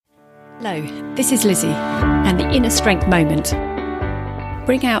Hello, this is Lizzie and the Inner Strength Moment.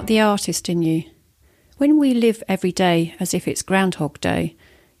 Bring out the artist in you. When we live every day as if it's Groundhog Day,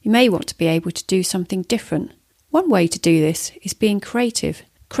 you may want to be able to do something different. One way to do this is being creative.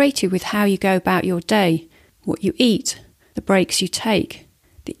 Creative with how you go about your day, what you eat, the breaks you take,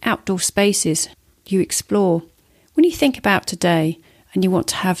 the outdoor spaces you explore. When you think about today and you want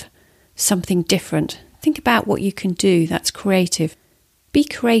to have something different, think about what you can do that's creative. Be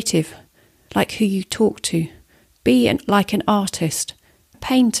creative, like who you talk to. Be like an artist, a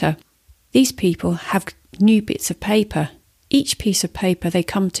painter. These people have new bits of paper. Each piece of paper they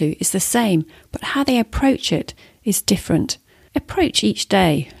come to is the same, but how they approach it is different. Approach each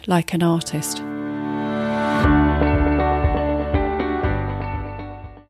day like an artist.